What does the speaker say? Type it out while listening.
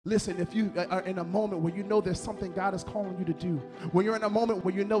Listen, if you are in a moment where you know there's something God is calling you to do, when you're in a moment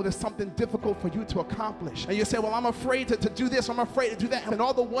where you know there's something difficult for you to accomplish, and you say, well, I'm afraid to do this, I'm afraid to do that, and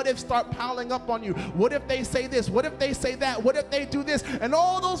all the what ifs start piling up on you. What if they say this? What if they say that? What if they do this? And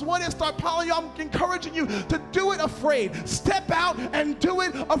all those what ifs start piling up. I'm encouraging you to do it afraid. Step out and do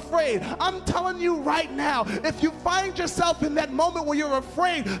it afraid. I'm telling you right now, if you find yourself in that moment where you're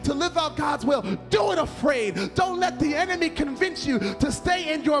afraid to live out God's will, do it afraid. Don't let the enemy convince you to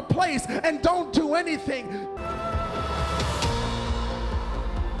stay in your place and don't do anything.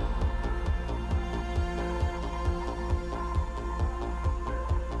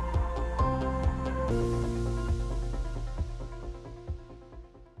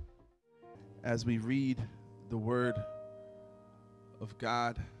 As we read the word of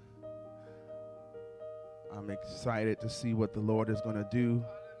God, I'm excited to see what the Lord is going to do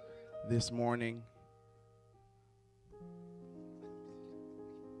this morning.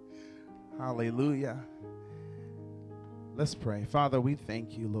 Hallelujah. Let's pray. Father, we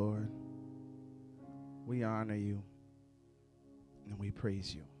thank you, Lord. We honor you and we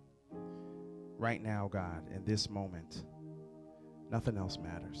praise you. Right now, God, in this moment, nothing else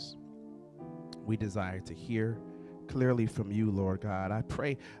matters. We desire to hear clearly from you, Lord God. I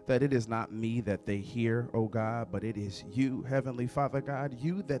pray that it is not me that they hear, oh God, but it is you, Heavenly Father God,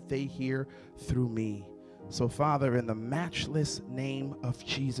 you that they hear through me. So, Father, in the matchless name of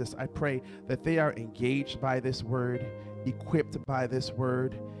Jesus, I pray that they are engaged by this word, equipped by this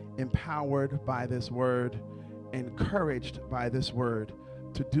word, empowered by this word, encouraged by this word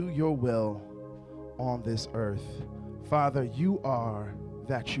to do your will on this earth. Father, you are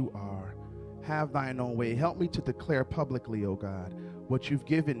that you are. Have thine own way. Help me to declare publicly, oh God, what you've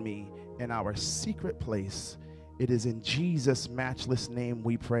given me in our secret place. It is in Jesus' matchless name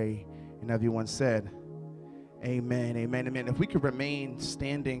we pray. And everyone said, amen, amen, amen. If we could remain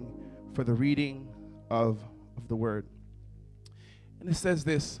standing for the reading of the word. And it says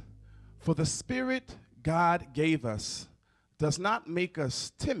this, for the Spirit God gave us does not make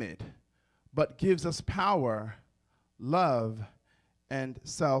us timid, but gives us power, love, and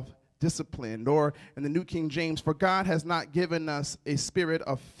self-discipline. Or in the New King James, for God has not given us a spirit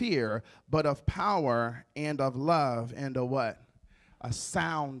of fear, but of power and of love and a what? A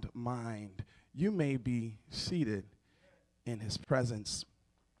sound mind. You may be seated in his presence.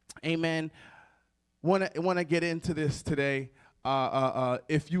 Amen. Want to get into this today.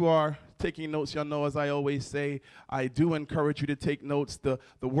 If you are taking notes, y'all know, as I always say, I do encourage you to take notes. The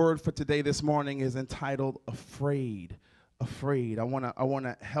word for today this morning is entitled Afraid. Afraid. I want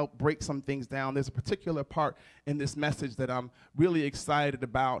to help break some things down. There's a particular part in this message that I'm really excited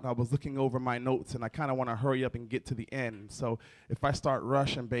about. I was looking over my notes and I kind of want to hurry up and get to the end. So if I start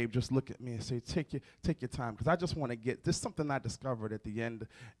rushing, babe, just look at me and say, take your time, because I just want to get this, something I discovered at the end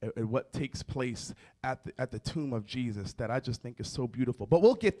at what takes place at the tomb of Jesus that I just think is so beautiful. But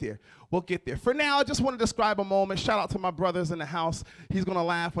we'll get there. We'll get there. For now, I just want to describe a moment. Shout out to my brothers in the house. He's going to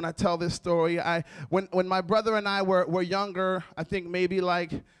laugh when I tell this story. When my brother and I were young, I think maybe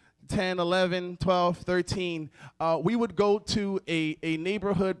like 10, 11, 12, 13, we would go to a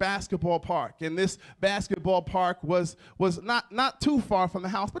neighborhood basketball park. And this basketball park was not too far from the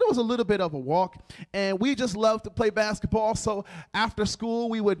house, but it was a little bit of a walk. And we just loved to play basketball. So after school,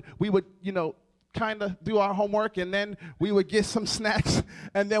 we would kind of do our homework, and then we would get some snacks,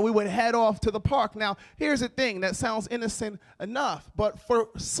 and then we would head off to the park. Now, here's the thing that sounds innocent enough, but for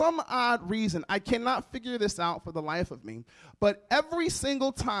some odd reason, I cannot figure this out for the life of me, but every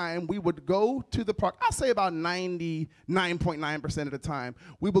single time we would go to the park, I'll say about 99.9% of the time,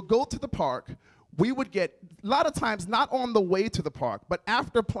 we would go to the park. We would get, a lot of times, not on the way to the park, but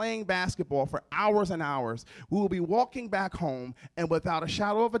after playing basketball for hours and hours, we would be walking back home, and without a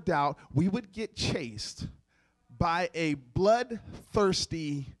shadow of a doubt, we would get chased by a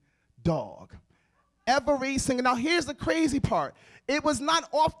bloodthirsty dog. Every single, now here's the crazy part. It was not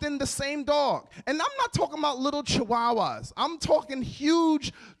often the same dog. And I'm not talking about little chihuahuas. I'm talking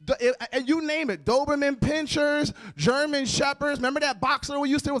huge, and you name it, Doberman Pinschers, German Shepherds. Remember that boxer we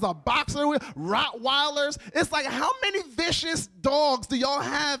used to? It was a boxer with Rottweilers. It's like, how many vicious dogs do y'all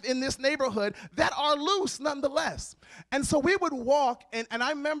have in this neighborhood that are loose nonetheless? And so we would walk, and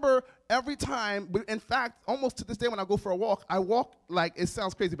I remember every time, in fact, almost to this day when I go for a walk, I walk like, it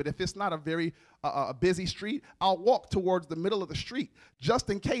sounds crazy, but if it's not a very busy street, I'll walk towards the middle of the street just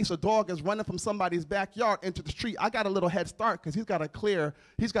in case a dog is running from somebody's backyard into the street. I got a little head start because he's got to clear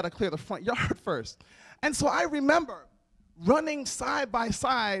the front yard first. And so I remember running side by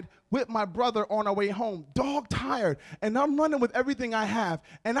side with my brother on our way home, dog tired, and I'm running with everything I have.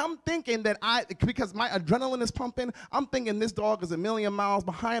 And I'm thinking that because my adrenaline is pumping, I'm thinking this dog is a million miles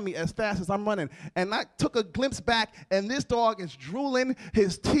behind me as fast as I'm running. And I took a glimpse back, and this dog is drooling,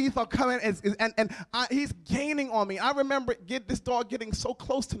 his teeth are coming, and he's gaining on me. I remember this dog getting so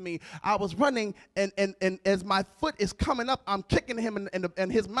close to me. I was running, and as my foot is coming up, I'm kicking him in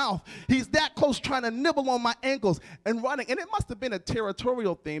his mouth. He's that close, trying to nibble on my ankles and running. And it must have been a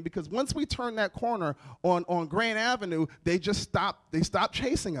territorial thing, because once we turned that corner on Grand Avenue, they stopped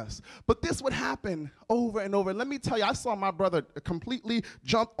chasing us. But this would happen over and over. And let me tell you, I saw my brother completely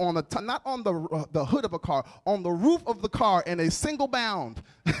jump on not on the hood of a car, on the roof of the car in a single bound.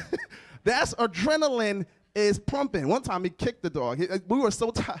 That's adrenaline is pumping. One time he kicked the dog. We were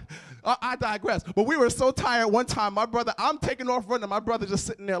so tired. I digress. But we were so tired one time, I'm taking off running. My brother just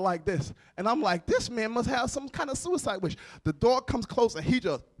sitting there like this. And I'm like, this man must have some kind of suicide wish. The dog comes close, and he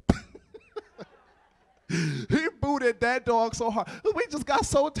just, he booted that dog so hard. We just got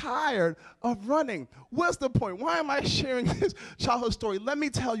so tired of running. What's the point? Why am I sharing this childhood story? Let me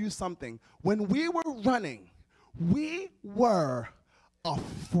tell you something. When we were running, we were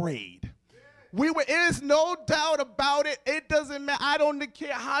afraid. It is no doubt about it. It doesn't matter. I don't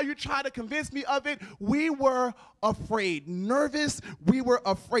care how you try to convince me of it. We were afraid, nervous. We were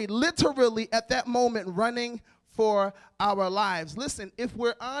afraid, literally at that moment, running for our lives. Listen, if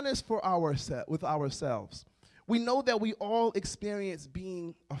we're honest with ourselves, we know that we all experience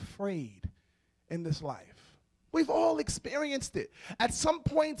being afraid in this life. We've all experienced it. At some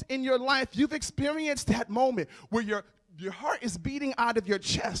point in your life, you've experienced that moment where your heart is beating out of your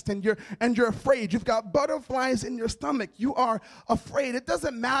chest, and you're afraid. You've got butterflies in your stomach. You are afraid. It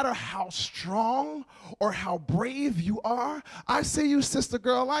doesn't matter how strong or how brave you are. I see you, sister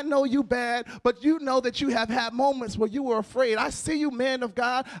girl. I know you bad, but you know that you have had moments where you were afraid. I see you, man of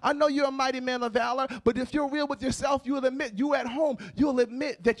God. I know you're a mighty man of valor, but if you're real with yourself, you'll admit, you at home, you'll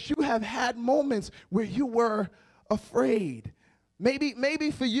admit that you have had moments where you were afraid.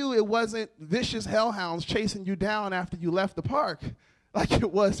 Maybe for you it wasn't vicious hellhounds chasing you down after you left the park like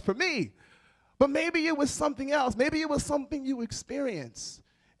it was for me. But maybe it was something else. Maybe it was something you experienced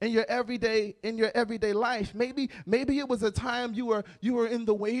in your everyday life. Maybe it was a time you were in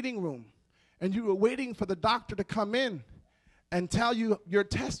the waiting room, and you were waiting for the doctor to come in and tell you your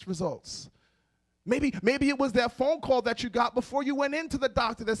test results. Maybe it was that phone call that you got before you went into the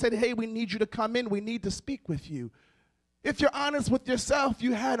doctor that said, hey, we need you to come in. We need to speak with you. If you're honest with yourself,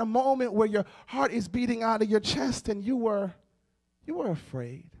 you had a moment where your heart is beating out of your chest and you were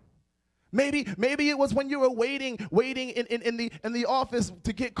afraid. Maybe it was when you were waiting in the office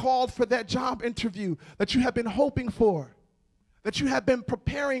to get called for that job interview that you have been hoping for, that you have been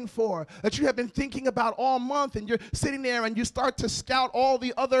preparing for, that you have been thinking about all month, and you're sitting there and you start to scout all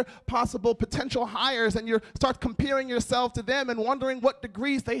the other possible potential hires, and you start comparing yourself to them and wondering what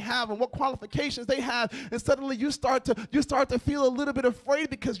degrees they have and what qualifications they have, and suddenly you start to feel a little bit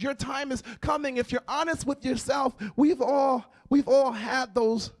afraid because your time is coming. If you're honest with yourself, we've all had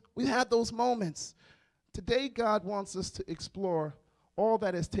those moments. Today, God wants us to explore all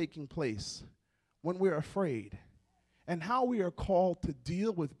that is taking place when we're afraid, and how we are called to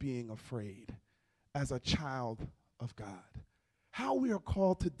deal with being afraid as a child of God. How we are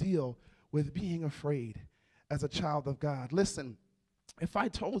called to deal with being afraid as a child of God. Listen, if I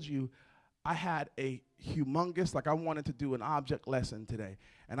told you I had a humongous, like I wanted to do an object lesson today,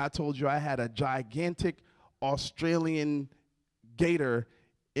 and I told you I had a gigantic Australian gator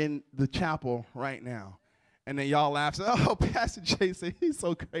in the chapel right now, and then y'all laugh, say, oh, Pastor Jason, he's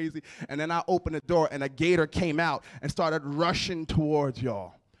so crazy. And then I opened the door, and a gator came out and started rushing towards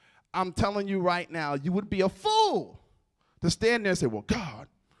y'all. I'm telling you right now, you would be a fool to stand there and say, well, God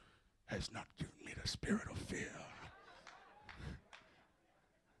has not given me the spirit of fear,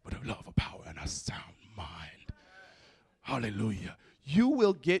 but of love, of power, and a sound mind. Hallelujah. You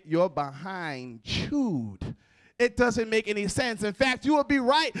will get your behind chewed. It doesn't make any sense. In fact, you will be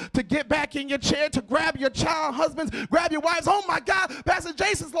right to get back in your chair, to grab your child, husbands, grab your wives. Oh, my God, Pastor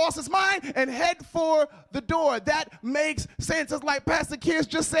Jason's lost his mind, and head for the door. That makes sense. It's like Pastor Kears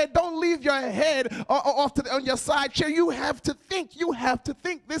just said, don't leave your head off on your side chair. You have to think. You have to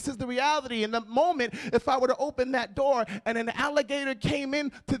think. This is the reality. In the moment, if I were to open that door and an alligator came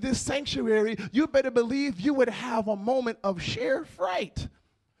into this sanctuary, you better believe you would have a moment of sheer fright.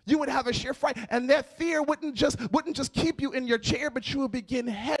 You would have a sheer fright, and that fear wouldn't just keep you in your chair, but you would begin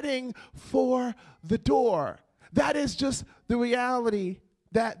heading for the door. That is just the reality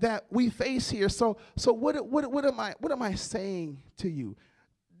that we face here. So what am I saying to you?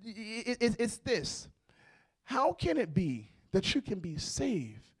 It's this: how can it be that you can be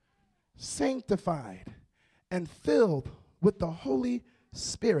saved sanctified, and filled with the Holy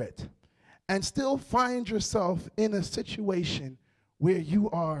Spirit, and still find yourself in a situation where you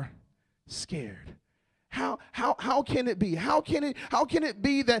are scared? How can it be? How can it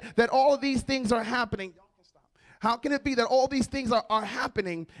be that all of these things are happening? How can it be that all these things are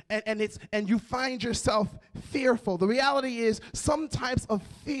happening and you find yourself fearful? The reality is some types of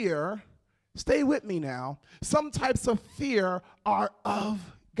fear, stay with me now, some types of fear are of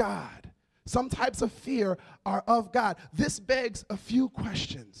God. Some types of fear are of God. This begs a few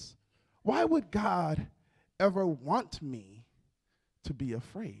questions. Why would God ever want me to be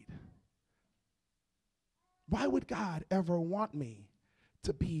afraid? Why would God ever want me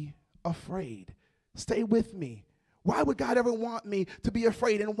to be afraid? Stay with me. Why would God ever want me to be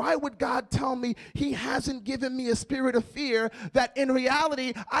afraid? And why would God tell me he hasn't given me a spirit of fear that in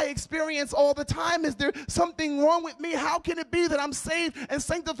reality I experience all the time? Is there something wrong with me? How can it be that I'm saved and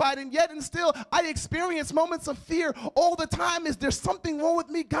sanctified and yet and still I experience moments of fear all the time? Is there something wrong with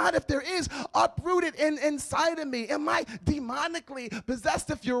me? God, if there is, uprooted inside of me. Am I demonically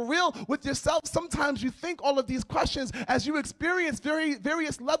possessed? If you're real with yourself, sometimes you think all of these questions as you experience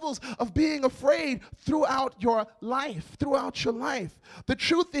various levels of being afraid throughout your life, throughout your life. The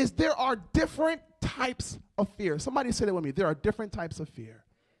truth is there are different types of fear. Somebody say that with me. There are different types of fear.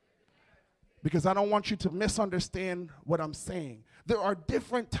 Because I don't want you to misunderstand what I'm saying. There are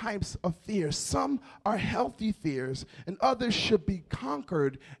different types of fears. Some are healthy fears, and others should be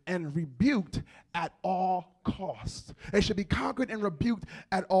conquered and rebuked at all costs. They should be conquered and rebuked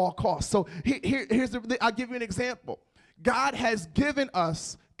at all costs. So I'll give you an example. God has given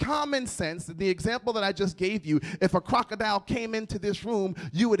us common sense. The example that I just gave you, if a crocodile came into this room,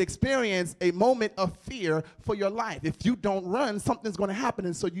 you would experience a moment of fear for your life. If you don't run, something's going to happen,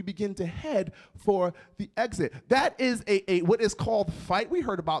 and so you begin to head for the exit. That is what is called fight. We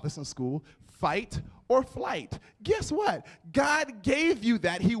heard about this in school. Fight or flight. Guess what? God gave you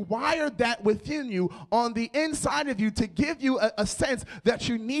that. He wired that within you on the inside of you to give you a sense that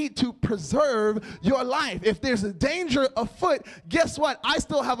you need to preserve your life. If there's a danger afoot, guess what? I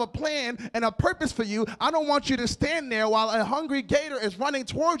still have a plan and a purpose for you. I don't want you to stand there while a hungry gator is running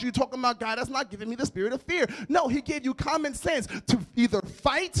towards you talking about, God, that's not giving me the spirit of fear. No, he gave you common sense to either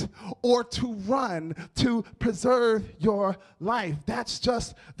fight or to run to preserve your life. That's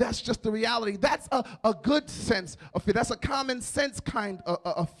just the reality. That's a good sense of fear. That's a common sense kind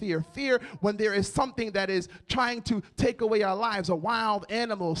of fear. Fear when there is something that is trying to take away our lives, a wild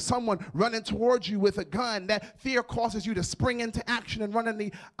animal, someone running towards you with a gun. That fear causes you to spring into action and run in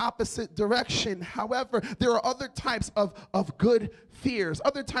the opposite direction. However, there are other types of good fears,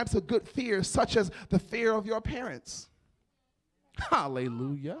 other types of good fears, such as the fear of your parents.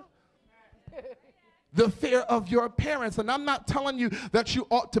 Hallelujah. The fear of your parents. And I'm not telling you that you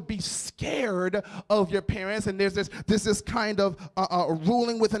ought to be scared of your parents. And there's this kind of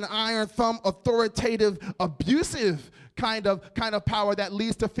ruling with an iron thumb, authoritative, abusive kind of power that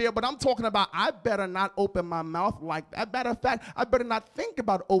leads to fear. But I'm talking about I better not open my mouth like that. Matter of fact, I better not think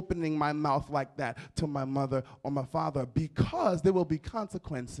about opening my mouth like that to my mother or my father, because there will be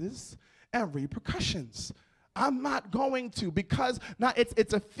consequences and repercussions. I'm not going to, because now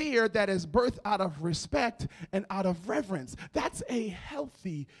it's a fear that is birthed out of respect and out of reverence. That's a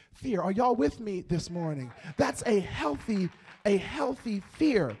healthy fear. Are y'all with me this morning? That's a healthy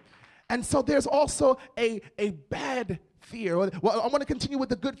fear. And so there's also a bad fear. Well, I want to continue with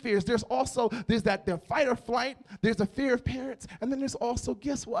the good fears. There's that the fight or flight. There's the fear of parents. And then there's also,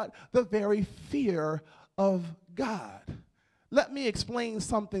 guess what? The very fear of God. Let me explain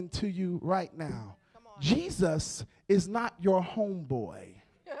something to you right now. Jesus is not your homeboy.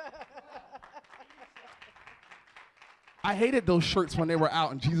 I hated those shirts when they were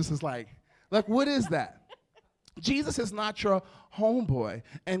out and Jesus is like, what is that? Jesus is not your homeboy,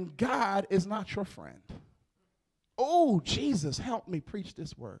 and God is not your friend. Oh, Jesus, help me preach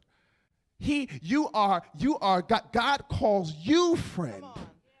this word. God calls you friend.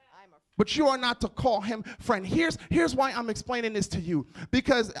 But you are not to call him friend. Here's why I'm explaining this to you.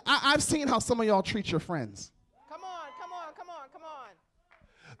 Because I've seen how some of y'all treat your friends. Come on.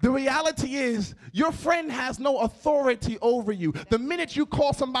 The reality is your friend has no authority over you. The minute you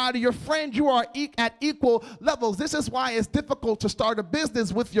call somebody your friend, you are at equal levels. This is why it's difficult to start a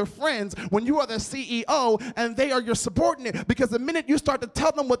business with your friends when you are the CEO and they are your subordinate. Because the minute you start to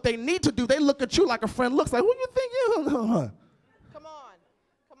tell them what they need to do, they look at you like a friend looks like, who you think you?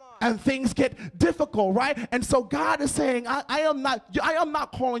 And things get difficult, right? And so God is saying, I am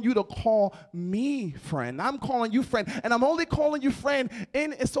not calling you to call me friend. I'm calling you friend. And I'm only calling you friend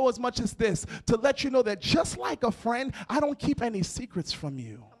in so as much as this, to let you know that just like a friend, I don't keep any secrets from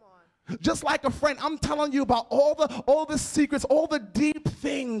you. Just like a friend, I'm telling you about all the secrets, all the deep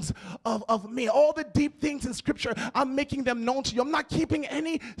things of me, all the deep things in Scripture. I'm making them known to you. I'm not keeping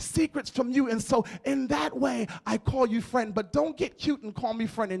any secrets from you. And so in that way, I call you friend. But don't get cute and call me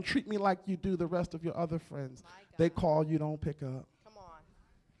friend and treat me like you do the rest of your other friends. They call, you don't pick up. Come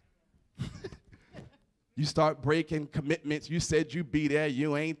on. You start breaking commitments. You said you'd be there,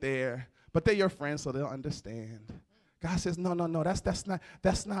 you ain't there. But they're your friends, so they'll understand. God says, no,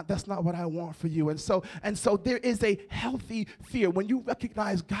 that's not what I want for you. And so there is a healthy fear when you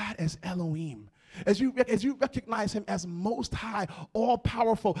recognize God as Elohim, as you recognize him as most high, all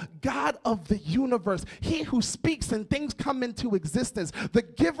powerful, God of the universe, he who speaks and things come into existence, the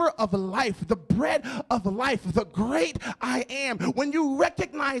giver of life, the bread of life, the great I am. When you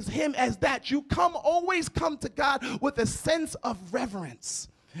recognize him as that, you always come to God with a sense of reverence.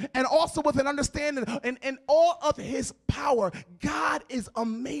 And also with an understanding in all of his power. God is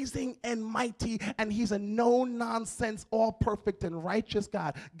amazing and mighty, and he's a no-nonsense, all-perfect and righteous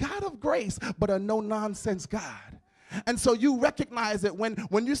God. God of grace, but a no-nonsense God. And so you recognize it when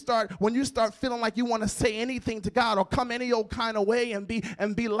you start feeling like you want to say anything to God or come any old kind of way and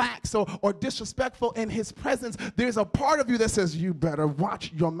be lax or disrespectful in his presence. There's a part of you that says, you better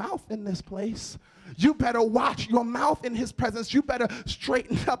watch your mouth in this place. You better watch your mouth in his presence. You better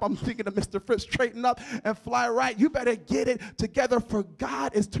straighten up. I'm thinking of Mr. Fritz, straighten up and fly right. You better get it together, for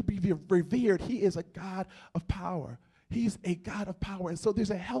God is to be revered. He is a God of power. He's a God of power. And so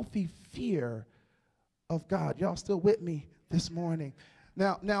there's a healthy fear of God. Y'all still with me this morning?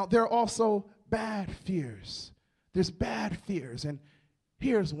 Now there are also bad fears. There's bad fears. And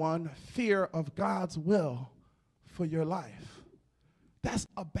here's one: fear of God's will for your life. That's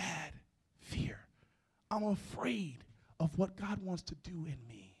a bad fear. I'm afraid of what God wants to do in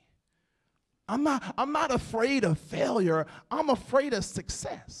me. I'm not afraid of failure. I'm afraid of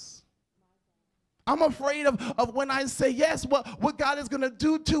success. I'm afraid of when I say yes, what God is going to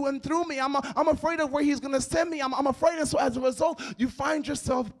do to and through me. I'm afraid of where he's going to send me. I'm afraid. And so as a result, you find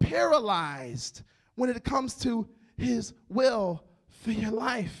yourself paralyzed when it comes to his will for your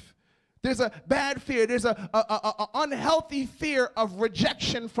life. There's a bad fear. There's an unhealthy fear of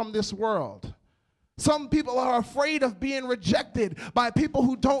rejection from this world. Some people are afraid of being rejected by people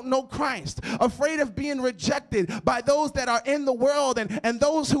who don't know Christ, afraid of being rejected by those that are in the world and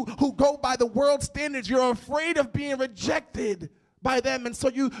those who go by the world standards. You're afraid of being rejected by them, and so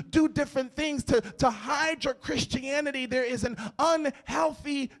you do different things to hide your Christianity. There is an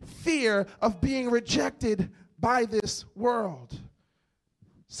unhealthy fear of being rejected by this world.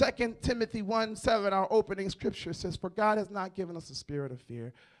 2 Timothy 1:7, our opening scripture says, "For God has not given us a spirit of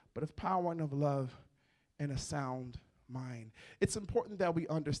fear, but of power and of love and a sound mind." It's important that we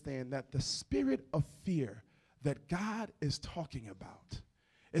understand that the spirit of fear that God is talking about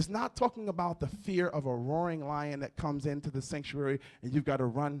is not talking about the fear of a roaring lion that comes into the sanctuary and you've got to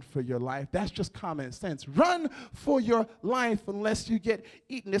run for your life. That's just common sense. Run for your life unless you get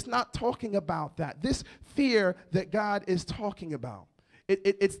eaten. It's not talking about that. This fear that God is talking about,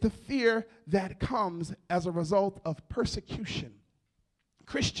 it's the fear that comes as a result of persecution.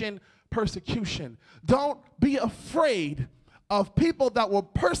 Christian persecution. Don't be afraid of people that will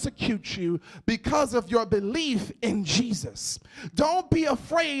persecute you because of your belief in Jesus. Don't be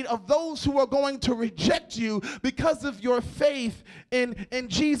afraid of those who are going to reject you because of your faith in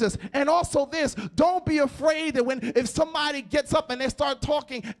Jesus. And also this, don't be afraid that if somebody gets up and they start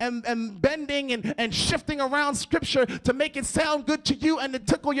talking and bending and shifting around scripture to make it sound good to you and to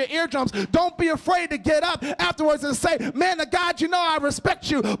tickle your eardrums, don't be afraid to get up afterwards and say, "Man of God, you know I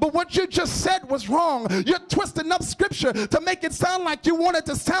respect you, but what you just said was wrong. You're twisting up scripture to make it sound like you want it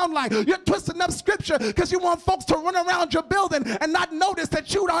to sound like. You're twisting up scripture because you want folks to run around your building and not notice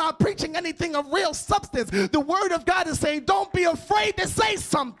that you are not preaching anything of real substance." The word of God is saying, don't be afraid to say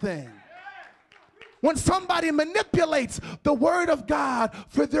something. When somebody manipulates the word of God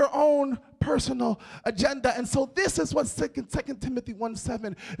for their own personal agenda. And so this is what 2 Timothy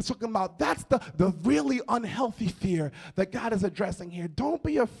 1:7 is talking about. That's the really unhealthy fear that God is addressing here. Don't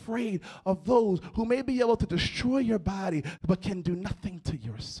be afraid of those who may be able to destroy your body but can do nothing to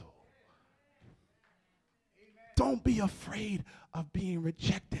your soul. Don't be afraid of being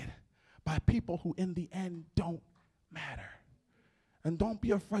rejected by people who in the end don't matter. And don't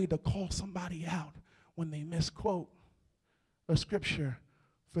be afraid to call somebody out when they misquote a scripture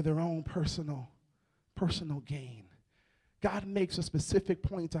for their own personal gain. God makes a specific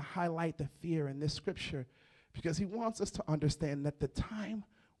point to highlight the fear in this scripture because he wants us to understand that the time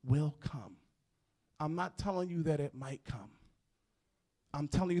will come. I'm not telling you that it might come. I'm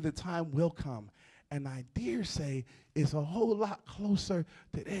telling you the time will come. And I dare say it's a whole lot closer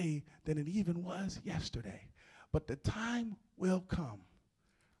today than it even was yesterday. But the time will come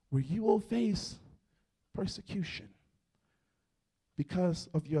where you will face persecution because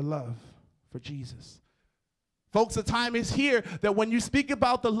of your love for Jesus. Folks, the time is here that when you speak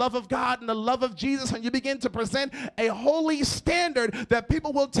about the love of God and the love of Jesus and you begin to present a holy standard, that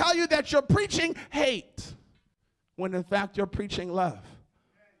people will tell you that you're preaching hate when in fact you're preaching love.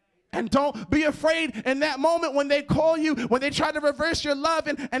 And don't be afraid in that moment when they call you, when they try to reverse your love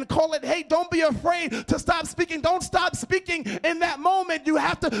and call it hate. Don't be afraid to stop speaking. Don't stop speaking in that moment. You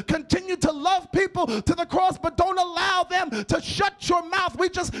have to continue to love people to the cross, but don't allow them to shut your mouth. We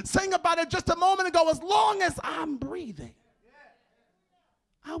just sang about it just a moment ago. As long as I'm breathing,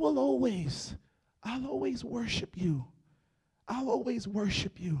 I'll always worship you. I'll always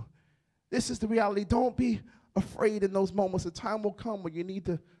worship you. This is the reality. Don't be afraid in those moments. The time will come where you need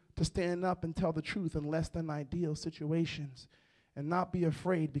to stand up and tell the truth in less than ideal situations and not be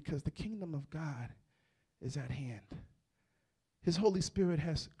afraid, because the kingdom of God is at hand. His Holy Spirit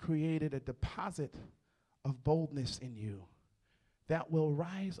has created a deposit of boldness in you that will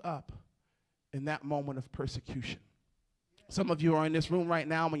rise up in that moment of persecution. Some of you are in this room right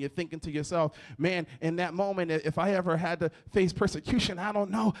now when you're thinking to yourself, man, in that moment, if I ever had to face persecution, I don't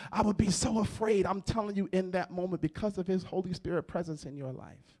know, I would be so afraid. I'm telling you, in that moment, because of his Holy Spirit presence in your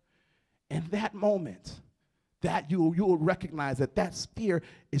life, in that moment, that you will recognize that fear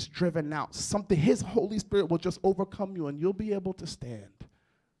is driven out. His Holy Spirit will just overcome you and you'll be able to stand.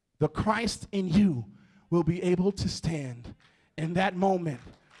 The Christ in you will be able to stand in that moment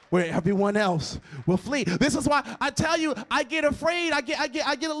where everyone else will flee. This is why I tell you, I get afraid. I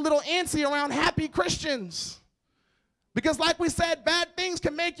get a little antsy around happy Christians. Because like we said, bad things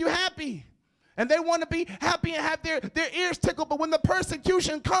can make you happy. And they want to be happy and have their ears tickled. But when the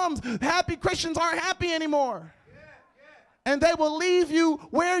persecution comes, happy Christians aren't happy anymore. And they will leave you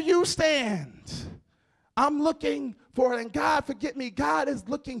where you stand. I'm looking for it, and God, forget me, God is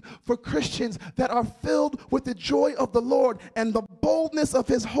looking for Christians that are filled with the joy of the Lord and the boldness of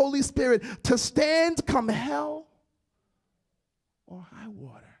his Holy Spirit to stand come hell or high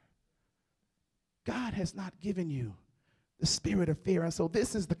water. God has not given you the spirit of fear. And so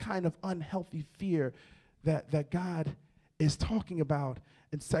this is the kind of unhealthy fear that God is talking about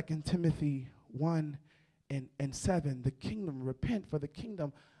in 2 Timothy 1 and 7. The kingdom, repent, for the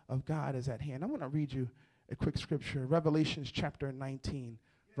kingdom of God is at hand. I want to read you a quick scripture. Revelation chapter 19,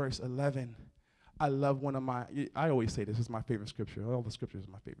 verse 11. I love I always say this is my favorite scripture. All the scriptures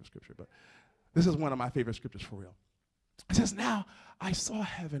are my favorite scripture, but this is one of my favorite scriptures for real. It says, now I saw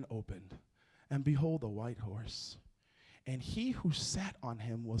heaven opened, and behold, a white horse. And he who sat on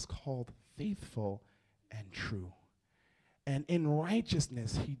him was called Faithful and True. And in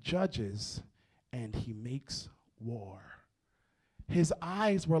righteousness he judges and he makes war. His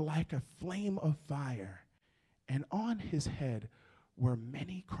eyes were like a flame of fire, and on his head were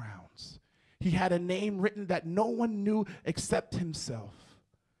many crowns. He had a name written that no one knew except himself.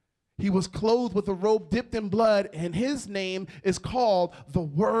 He was clothed with a robe dipped in blood, and his name is called the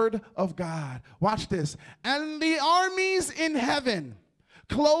Word of God. Watch this. And the armies in heaven,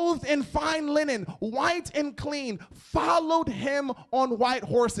 clothed in fine linen, white and clean, followed him on white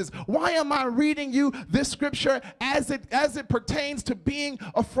horses. Why am I reading you this scripture as it pertains to being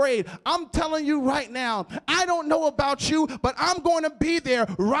afraid? I'm telling you right now, I don't know about you, but I'm going to be there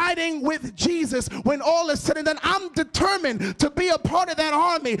riding with Jesus when all is said and done. I'm determined to be a part of that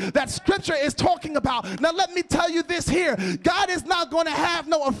army that scripture is talking about. Now let me tell you this here. God is not going to have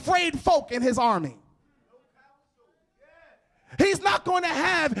no afraid folk in his army. He's not going to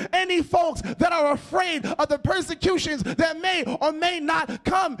have any folks that are afraid of the persecutions that may or may not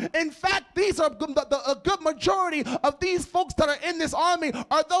come. In fact, these are a good majority of these folks that are in this army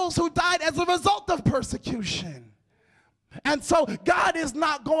are those who died as a result of persecution. And so God is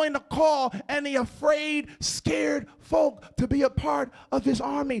not going to call any afraid, scared folk to be a part of his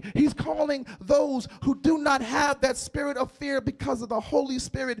army. He's calling those who do not have that spirit of fear because of the Holy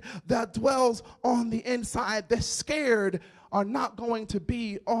Spirit that dwells on the inside. The scared are not going to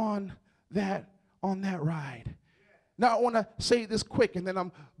be on that ride. Now, I want to say this quick, and then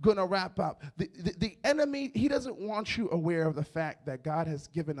I'm going to wrap up. The enemy, he doesn't want you aware of the fact that God has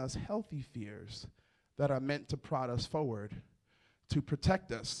given us healthy fears that are meant to prod us forward, to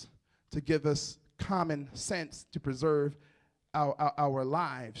protect us, to give us common sense, to preserve our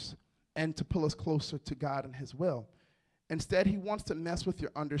lives, and to pull us closer to God and his will. Instead, he wants to mess with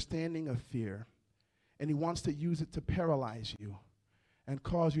your understanding of fear, and he wants to use it to paralyze you and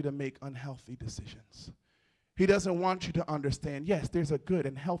cause you to make unhealthy decisions. He doesn't want you to understand, yes, there's a good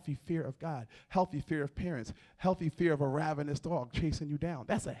and healthy fear of God, healthy fear of parents, healthy fear of a ravenous dog chasing you down.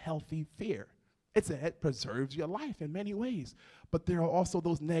 That's a healthy fear. It preserves your life in many ways. But there are also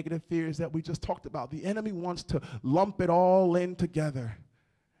those negative fears that we just talked about. The enemy wants to lump it all in together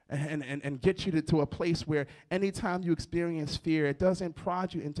and get you to a place where anytime you experience fear, it doesn't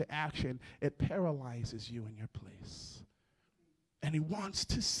prod you into action. It paralyzes you in your place. And he wants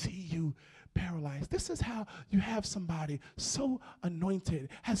to see you paralyzed. This is how you have somebody so anointed,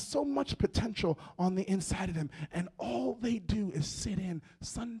 has so much potential on the inside of them, and all they do is sit in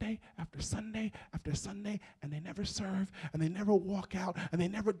Sunday after Sunday after Sunday, and they never serve, and they never walk out, and they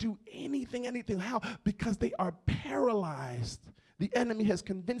never do anything. How? Because they are paralyzed. The enemy has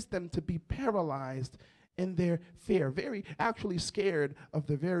convinced them to be paralyzed in their fear, very actually scared of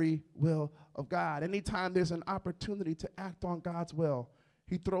the very will of God. Anytime there's an opportunity to act on God's will,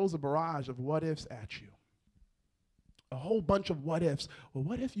 he throws a barrage of what ifs at you. A whole bunch of what ifs. Well,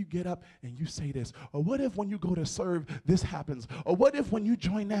 what if you get up and you say this? Or what if when you go to serve, this happens? Or what if when you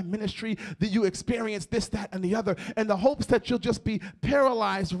join that ministry that you experience this, that, and the other? And the hopes that you'll just be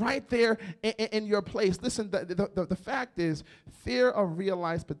paralyzed right there in your place. Listen, the fact is, fear of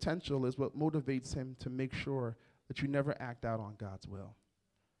realized potential is what motivates him to make sure that you never act out on God's will.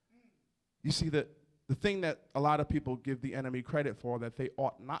 You see that the thing that a lot of people give the enemy credit for that they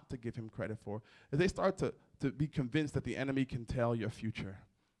ought not to give him credit for is they start to be convinced that the enemy can tell your future.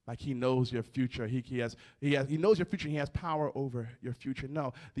 Like he knows your future. He knows your future. He has power over your future.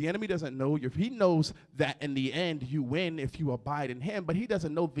 No, the enemy doesn't know he knows that in the end you win if you abide in him, but he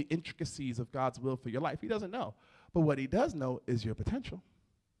doesn't know the intricacies of God's will for your life. He doesn't know. But what he does know is your potential.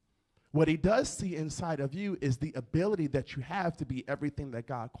 What he does see inside of you is the ability that you have to be everything that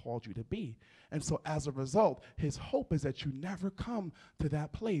God called you to be. And so as a result, his hope is that you never come to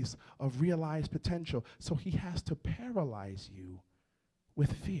that place of realized potential. So he has to paralyze you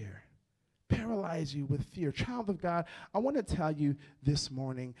with fear. Paralyze you with fear. Child of God, I want to tell you this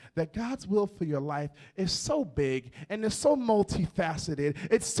morning that God's will for your life is so big and it's so multifaceted.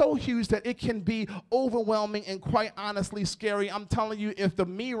 It's so huge that it can be overwhelming and quite honestly scary. I'm telling you, if the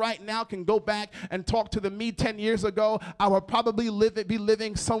me right now can go back and talk to the me 10 years ago, I would probably be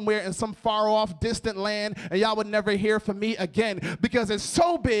living somewhere in some far off distant land, and y'all would never hear from me again because it's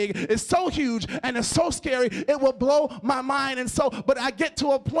so big, it's so huge, and it's so scary. It will blow my mind. And so, but I get to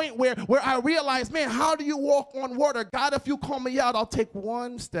a point where I realize, man, how do you walk on water? God, if you call me out, I'll take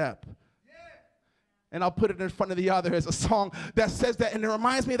one step. Yeah. And I'll put it in front of the other. There's a song that says that, and it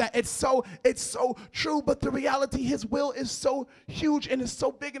reminds me that it's so true, but the reality, his will is so huge, and it's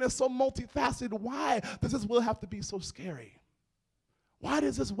so big, and it's so multifaceted. Why does his will have to be so scary? Why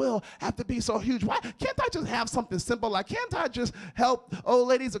does his will have to be so huge? Why can't I just have something simple? Like, can't I just help old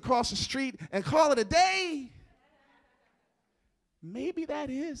ladies across the street and call it a day? Maybe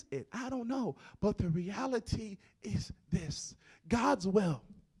that is it. I don't know. But the reality is this. God's will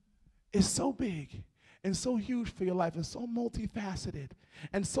is so big and so huge for your life and so multifaceted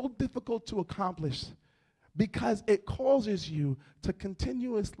and so difficult to accomplish because it causes you to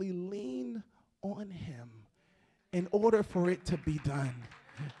continuously lean on him in order for it to be done.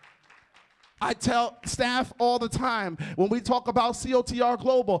 I tell staff all the time, when we talk about COTR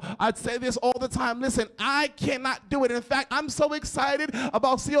Global, I'd say this all the time. Listen, I cannot do it. In fact, I'm so excited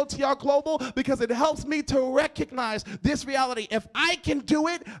about COTR Global because it helps me to recognize this reality. If I can do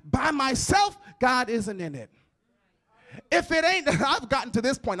it by myself, God isn't in it. If it ain't, I've gotten to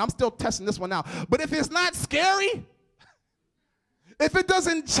this point. I'm still testing this one out. But if it's not scary, if it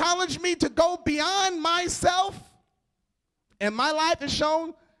doesn't challenge me to go beyond myself, and my life is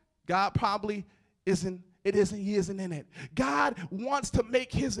shown, God probably he isn't in it. God wants to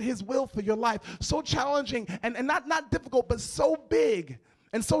make his will for your life so challenging and not difficult, but so big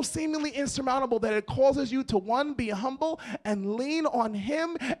and so seemingly insurmountable that it causes you to, one, be humble and lean on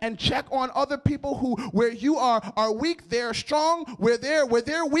him and check on other people who, where you are weak, they're strong. Where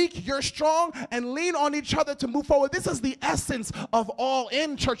they're weak, you're strong, and lean on each other to move forward. This is the essence of All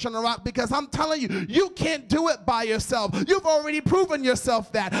In Church on the Rock, because I'm telling you, you can't do it by yourself. You've already proven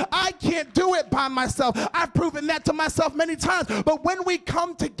yourself that. I can't do it by myself. I've proven that to myself many times. But when we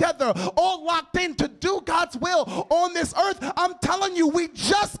come together, all locked in to do God's will on this earth, I'm telling you, we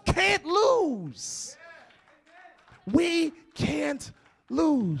just can't lose. We can't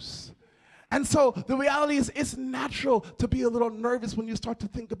lose. And so the reality is, it's natural to be a little nervous when you start to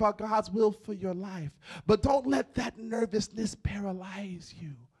think about God's will for your life. But don't let that nervousness paralyze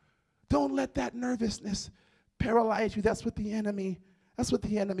you. Don't let that nervousness paralyze you. That's what the enemy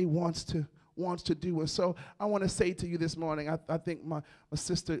wants wants to do. And so I want to say to you this morning, I think my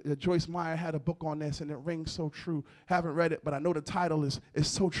sister Joyce Meyer had a book on this, and it rings so true. Haven't read it, but I know the title is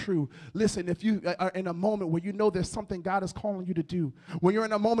so true. Listen, if you are in a moment where you know there's something God is calling you to do, when you're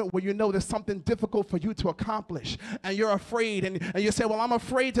in a moment where you know there's something difficult for you to accomplish, and you're afraid, and you say, well, I'm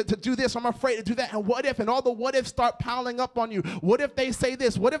afraid to do this, I'm afraid to do that, and what if, and all the what ifs start piling up on you. What if they say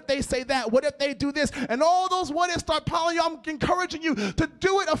this? What if they say that? What if they do this? And all those what ifs start piling you. I'm encouraging you to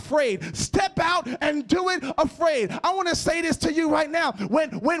do it afraid. Step out and do it afraid. I want to say this to you right now.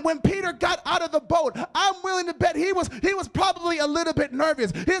 When Peter got out of the boat, I'm willing to bet he was probably a little bit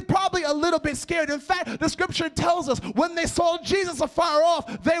nervous. He was probably a little bit scared. In fact, the scripture tells us when they saw Jesus afar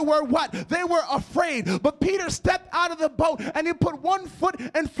off, they were what? They were afraid. But Peter stepped out of the boat and he put one foot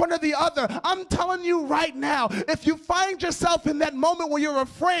in front of the other. I'm telling you right now, if you find yourself in that moment where you're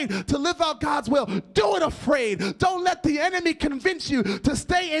afraid to live out God's will, do it afraid. Don't let the enemy convince you to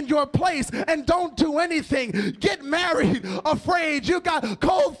stay in your place and don't do anything. Get married afraid. You got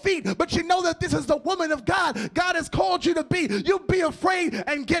cold feet, but you know that this is the woman of God God has called you to be. You be afraid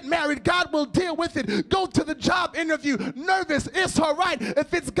and get married. God will deal with it. Go to the job interview nervous. It's all right.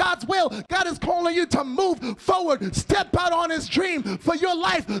 If it's God's will, God is calling you to move forward. Step out on his dream for your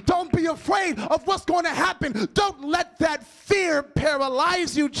life. Don't be afraid of what's going to happen. Don't let that fear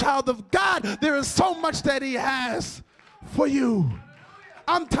paralyze you, child of God. There is so much that he has for you.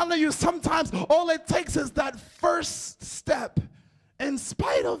 I'm telling you, sometimes all it takes is that first step, in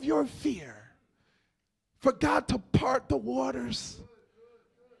spite of your fear, for God to part the waters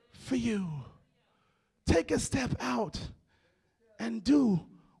for you. Take a step out and do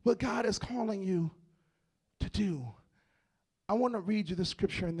what God is calling you to do. I want to read you the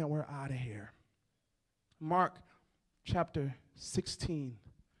scripture and then we're out of here. Mark chapter 16,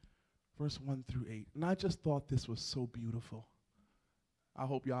 verse 1 through 8. And I just thought this was so beautiful. I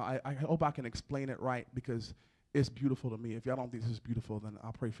hope I hope I can explain it right, because it's beautiful to me. If y'all don't think this is beautiful, then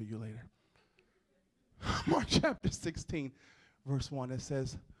I'll pray for you later. Mark chapter 16, verse 1, it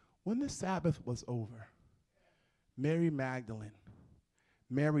says, when the Sabbath was over, Mary Magdalene,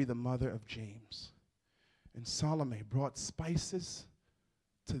 Mary the mother of James, and Salome brought spices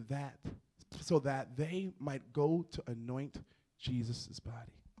so that they might go to anoint Jesus'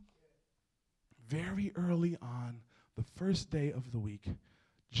 body. Very early on, the first day of the week,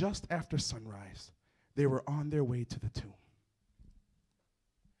 just after sunrise, they were on their way to the tomb.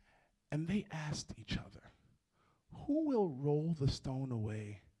 And they asked each other, who will roll the stone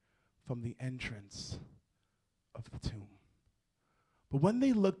away from the entrance of the tomb? But when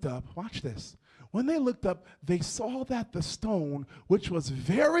they looked up, watch this. When they looked up, they saw that the stone, which was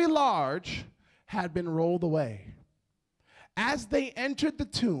very large, had been rolled away. As they entered the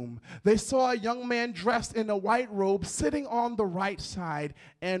tomb, they saw a young man dressed in a white robe sitting on the right side.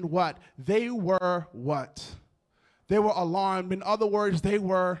 And what? They were what? They were alarmed. In other words, they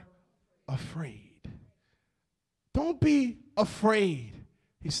were afraid. Don't be afraid,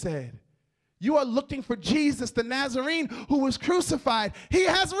 he said. You are looking for Jesus, the Nazarene, who was crucified. He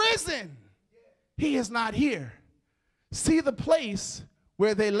has risen. He is not here. See the place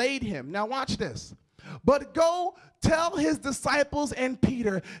where they laid him. Now watch this. But go tell his disciples and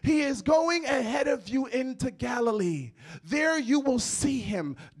Peter, he is going ahead of you into Galilee. There you will see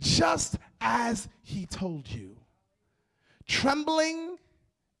him just as he told you. Trembling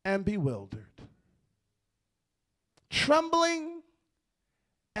and bewildered. Trembling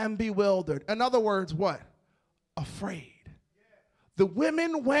and bewildered. In other words, what? Afraid. The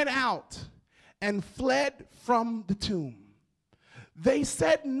women went out and fled from the tomb. They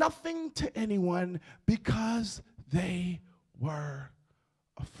said nothing to anyone because they were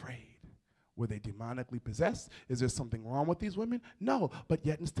afraid. Were they demonically possessed? Is there something wrong with these women? No, but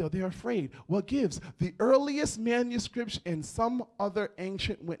yet and still they're afraid. What gives? The earliest manuscripts and some other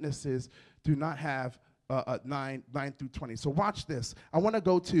ancient witnesses do not have 9 through 20. So watch this. I want to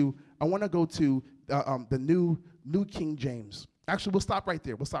go to the New King James. Actually, we'll stop right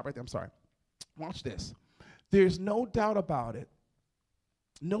there. I'm sorry. Watch this. There's no doubt about it.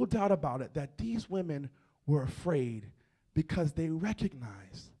 No doubt about it that these women were afraid because they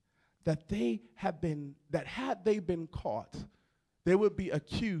recognized that had they been caught, they would be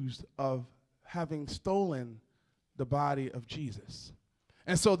accused of having stolen the body of Jesus.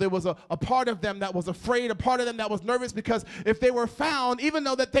 And so there was a part of them that was afraid, a part of them that was nervous, because if they were found, even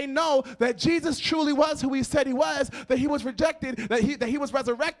though that they know that Jesus truly was who he said he was, that he was rejected, that he was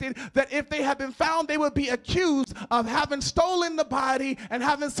resurrected, that if they had been found, they would be accused of having stolen the body and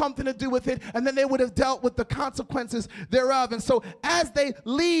having something to do with it, and then they would have dealt with the consequences thereof. And so as they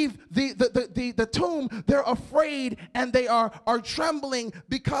leave the tomb, they're afraid and they are trembling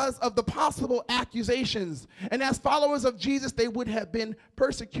because of the possible accusations. And as followers of Jesus, they would have been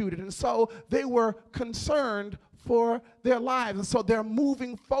persecuted, and so they were concerned for their lives. And so they're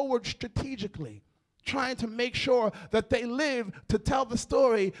moving forward strategically, trying to make sure that they live to tell the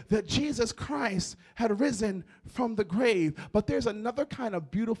story that Jesus Christ had risen from the grave. But there's another kind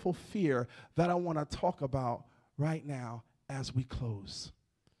of beautiful fear that I want to talk about right now as we close.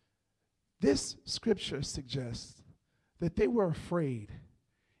 This scripture suggests that they were afraid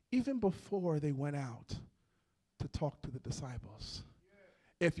even before they went out to talk to the disciples.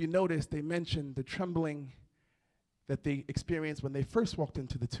 If you notice, they mentioned the trembling that they experienced when they first walked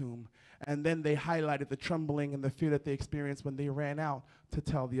into the tomb, and then they highlighted the trembling and the fear that they experienced when they ran out to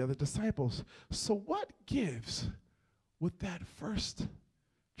tell the other disciples. So what gives with that first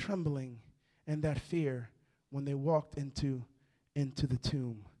trembling and that fear when they walked into the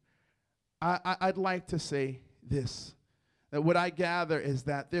tomb? I'd like to say this, that what I gather is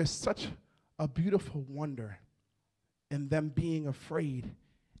that there's such a beautiful wonder in them being afraid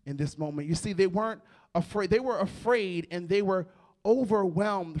in this moment. You see, they weren't afraid. They were afraid and they were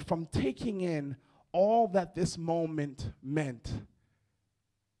overwhelmed from taking in all that this moment meant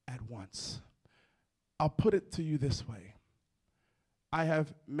at once. I'll put it to you this way. I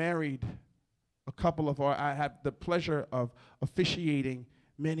have married I had the pleasure of officiating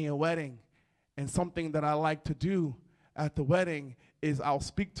many a wedding. And something that I like to do at the wedding is I'll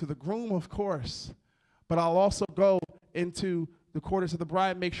speak to the groom, of course, but I'll also go into the quarters of the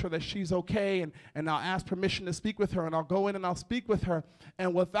bride, make sure that she's okay, and I'll ask permission to speak with her, and I'll go in and I'll speak with her.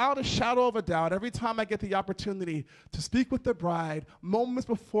 And without a shadow of a doubt, every time I get the opportunity to speak with the bride, moments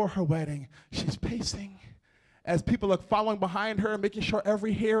before her wedding, she's pacing. As people are following behind her, making sure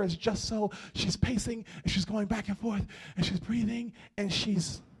every hair is just so, she's pacing, and she's going back and forth, and she's breathing, and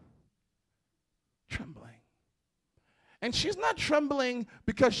she's trembling. And she's not trembling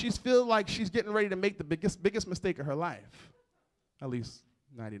because she feels like she's getting ready to make the biggest mistake of her life. At least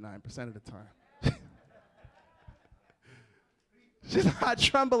 99% of the time. She's not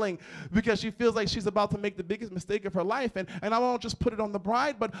trembling because she feels like she's about to make the biggest mistake of her life. And I won't just put it on the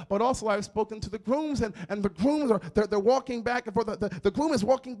bride, but also I've spoken to the grooms, and the grooms they're walking back and forth. The groom is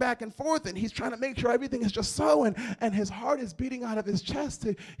walking back and forth, and he's trying to make sure everything is just so, and his heart is beating out of his chest.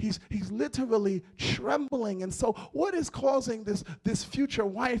 He's literally trembling. And so what is causing this future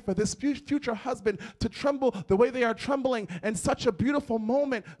wife or this future husband to tremble the way they are trembling in such a beautiful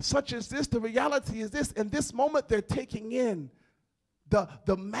moment such as this? The reality is this: in this moment they're taking in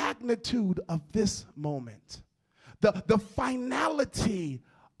the magnitude of this moment, the finality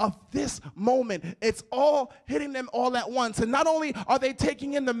of this moment. It's all hitting them all at once. And not only are they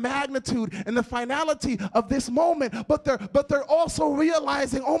taking in the magnitude and the finality of this moment, but they're also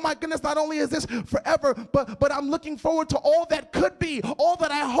realizing, oh my goodness, not only is this forever, but I'm looking forward to all that could be, all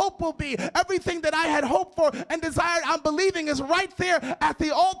that I hope will be. Everything that I had hoped for and desired, I'm believing, is right there at the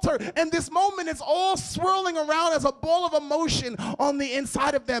altar. And this moment is all swirling around as a ball of emotion on the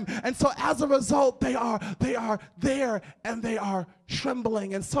inside of them. And so as a result, they are there and they are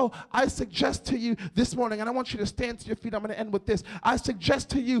trembling. And so I suggest to you this morning, and I want you to stand to your feet. I'm going to end with this. I suggest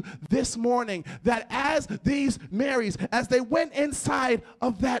to you this morning that as these Marys, as they went inside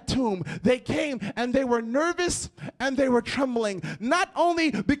of that tomb, they came and they were nervous and they were trembling, not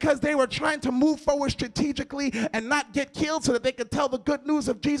only because they were trying to move forward strategically and not get killed so that they could tell the good news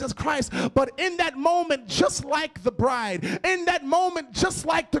of Jesus Christ, but in that moment, just like the bride, in that moment, just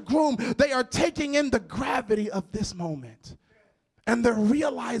like the groom, they are taking in the gravity of this moment. And they're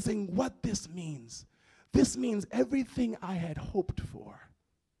realizing what this means. This means everything I had hoped for,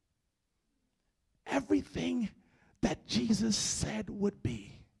 everything that Jesus said would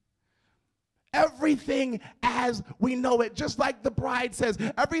be, everything as we know it, just like the bride says,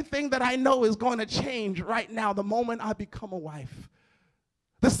 everything that I know is going to change right now the moment I become a wife.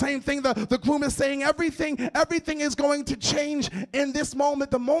 The same thing the groom is saying, everything is going to change in this moment.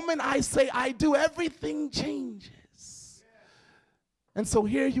 The moment I say I do, everything changes. And so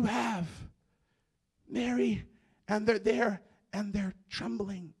here you have Mary, and they're there, and they're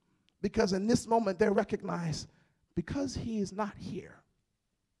trembling, because in this moment they recognize, because he is not here,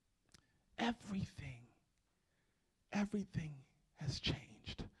 everything has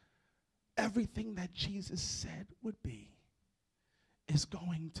changed. Everything that Jesus said would be is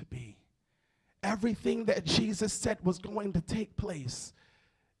going to be. Everything that Jesus said was going to take place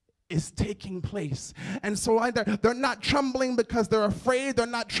is taking place. And so they're not trembling because they're afraid. They're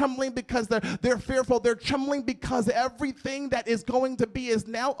not trembling because they're fearful. They're trembling because everything that is going to be is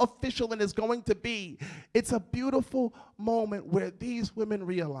now official and is going to be. It's a beautiful moment where these women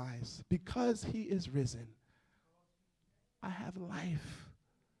realize, because he is risen, I have life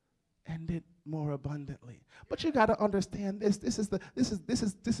and it more abundantly. But you got to understand this. This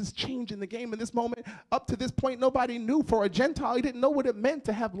is changing the game in this moment. Up to this point, nobody knew. For a Gentile, he didn't know what it meant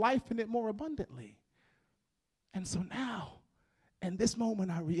to have life and it more abundantly. And so now, in this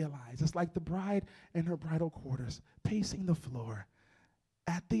moment, I realize it's like the bride in her bridal quarters, pacing the floor.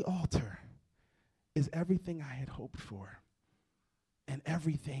 At the altar is everything I had hoped for, and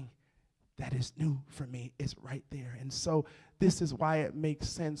everything that is new for me is right there. And so this is why it makes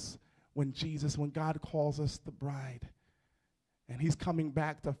sense when God calls us the bride, and he's coming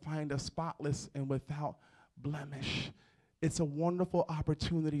back to find us spotless and without blemish. It's a wonderful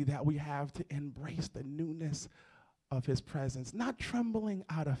opportunity that we have to embrace the newness of his presence, not trembling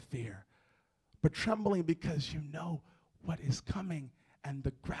out of fear, but trembling because you know what is coming, and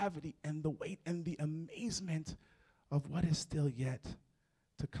the gravity and the weight and the amazement of what is still yet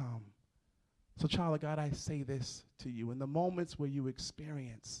to come. So, child of God, I say this to you. In the moments where you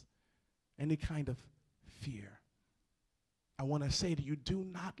experience any kind of fear, I want to say to you, do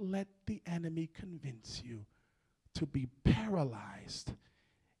not let the enemy convince you to be paralyzed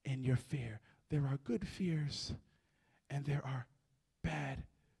in your fear. There are good fears and there are bad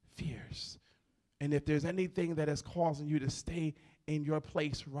fears. And if there's anything that is causing you to stay in your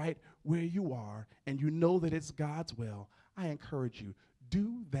place right where you are, and you know that it's God's will, I encourage you,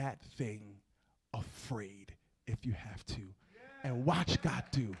 do that thing afraid if you have to, and watch God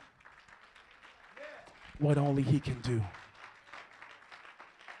do what only he can do.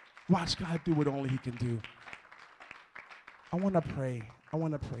 Watch God do what only he can do. I want to pray. I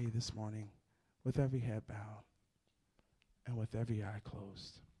want to pray this morning with every head bowed and with every eye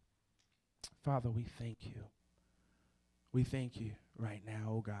closed. Father, we thank you. We thank you right now,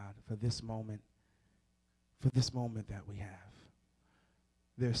 oh God, for this moment that we have.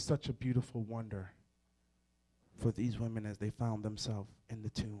 There's such a beautiful wonder for these women as they found themselves in the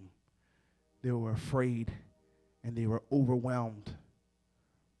tomb. They were afraid and they were overwhelmed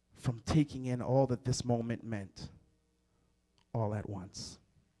from taking in all that this moment meant all at once.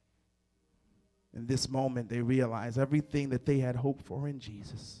 In this moment, they realized everything that they had hoped for in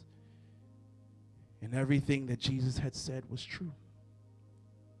Jesus and everything that Jesus had said was true.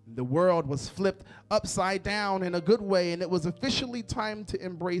 The world was flipped upside down in a good way, and it was officially time to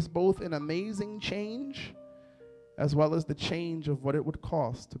embrace both an amazing change as well as the change of what it would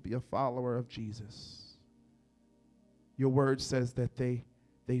cost to be a follower of Jesus. Your word says that they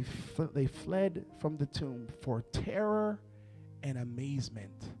fled from the tomb, for terror and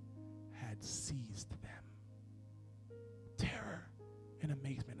amazement had seized them. Terror and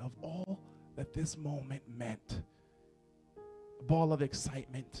amazement of all that this moment meant. A ball of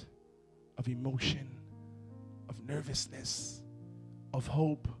excitement, of emotion, of nervousness, of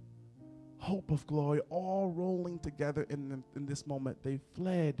hope of glory, all rolling together in this moment. They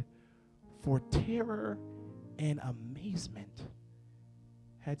fled, for terror and amazement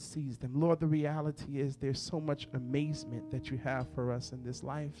had seized them. Lord, the reality is there's so much amazement that you have for us in this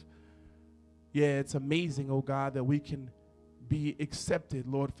life. Yeah, it's amazing, oh God, that we can be accepted,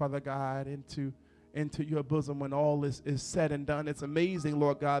 Lord, Father God, into your bosom when all is said and done. It's amazing,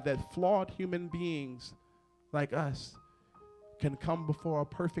 Lord God, that flawed human beings like us can come before a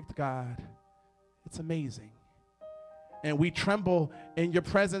perfect God. It's amazing. And we tremble in your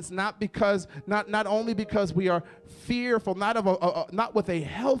presence, not only because we are fearful, not with a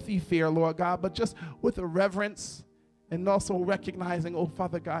healthy fear, Lord God, but just with a reverence, and also recognizing, oh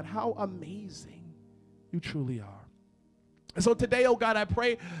Father God, how amazing you truly are. And so today, oh God, I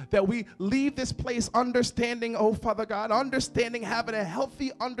pray that we leave this place understanding, oh Father God, having a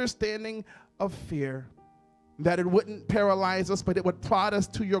healthy understanding of fear, that it wouldn't paralyze us, but it would prod us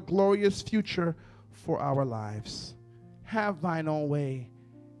to your glorious future for our lives. Have thine own way.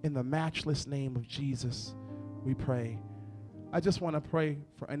 In the matchless name of Jesus, we pray. I just want to pray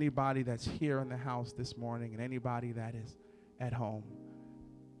for anybody that's here in the house this morning and anybody that is at home.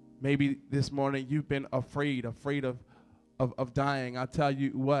 Maybe this morning you've been afraid of dying. I'll tell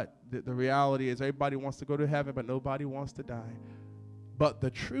you what, the reality is everybody wants to go to heaven, but nobody wants to die. But the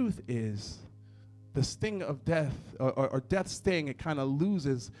truth is, the sting of death, or death's sting, it kind of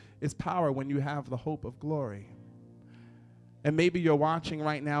loses its power when you have the hope of glory. And maybe you're watching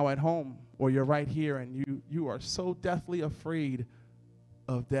right now at home, or you're right here, and you are so deathly afraid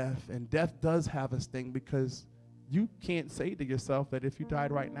of death. And death does have a sting because you can't say to yourself that if you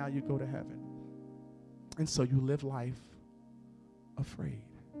died right now, you go to heaven. And so you live life afraid.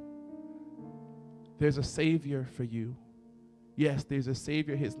 There's a Savior for you. Yes, there's a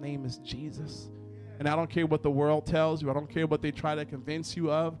Savior. His name is Jesus. And I don't care what the world tells you. I don't care what they try to convince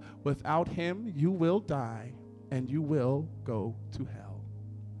you of. Without him, you will die and you will go to hell.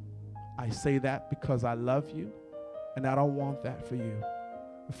 I say that because I love you and I don't want that for you.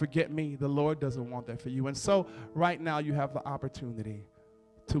 Forget me, the Lord doesn't want that for you. And so right now you have the opportunity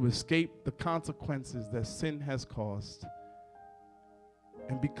to escape the consequences that sin has caused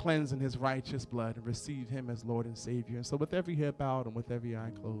and be cleansed in his righteous blood and receive him as Lord and Savior. And so with every head bowed and with every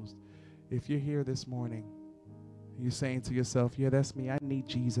eye closed, if you're here this morning, you're saying to yourself, yeah, that's me. I need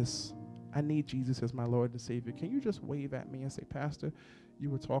Jesus. I need Jesus as my Lord and Savior. Can you just wave at me and say, Pastor, you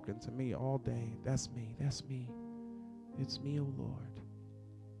were talking to me all day. That's me. That's me. It's me, oh Lord.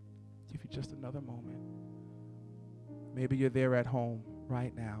 Give you just another moment. Maybe you're there at home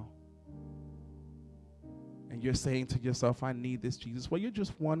right now and you're saying to yourself, I need this Jesus. Well, you're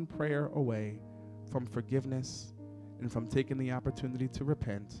just one prayer away from forgiveness and from taking the opportunity to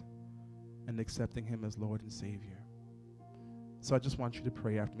repent and accepting him as Lord and Savior. So I just want you to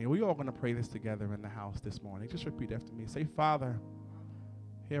pray after me. We're all going to pray this together in the house this morning. Just repeat after me. Say, Father,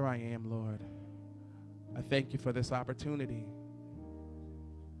 here I am, Lord. I thank you for this opportunity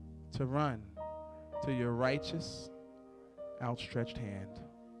to run to your righteous, outstretched hand.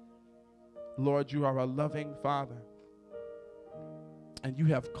 Lord, you are a loving Father, and you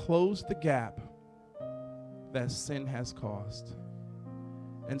have closed the gap that sin has caused.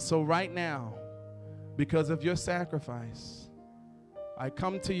 And so right now, because of your sacrifice, I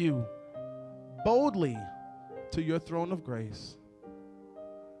come to you boldly to your throne of grace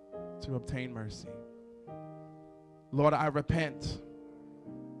to obtain mercy. Lord, I repent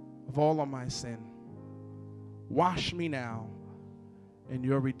of all of my sin. Wash me now in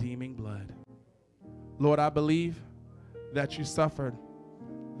your redeeming blood. Lord, I believe that you suffered,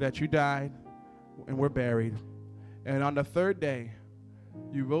 that you died, and were buried. And on the third day,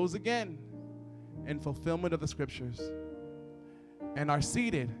 you rose again in fulfillment of the scriptures and are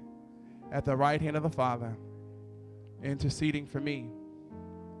seated at the right hand of the Father, interceding for me.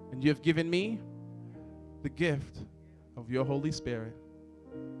 And you have given me the gift of your Holy Spirit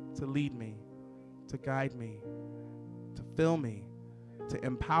to lead me, to guide me, to fill me, to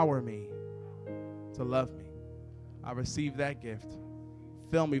empower me, to love me. I receive that gift.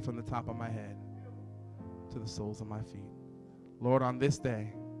 Fill me from the top of my head to the soles of my feet. Lord, on this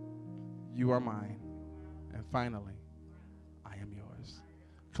day, you are mine. And finally, I am yours.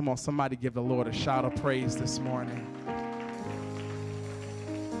 Come on, somebody give the Lord a shout of praise this morning.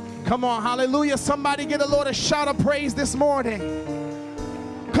 Come on, hallelujah. Somebody give the Lord a shout of praise this morning.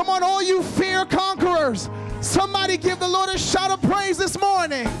 Come on, all you fear conquerors. Somebody give the Lord a shout of praise this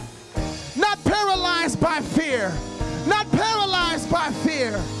morning. Not paralyzed by fear. Not paralyzed by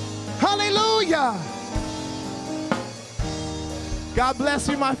fear. Hallelujah. God bless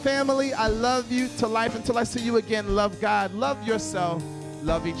you, my family. I love you to life until I see you again. Love God. Love yourself.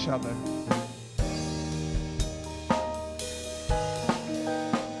 Love each other.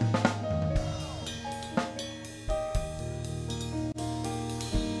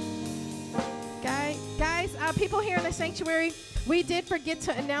 People here in the sanctuary, we did forget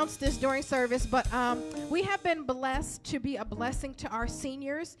to announce this during service, but we have been blessed to be a blessing to our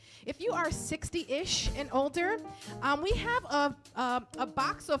seniors. If you are 60-ish and older, we have a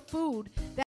box of food that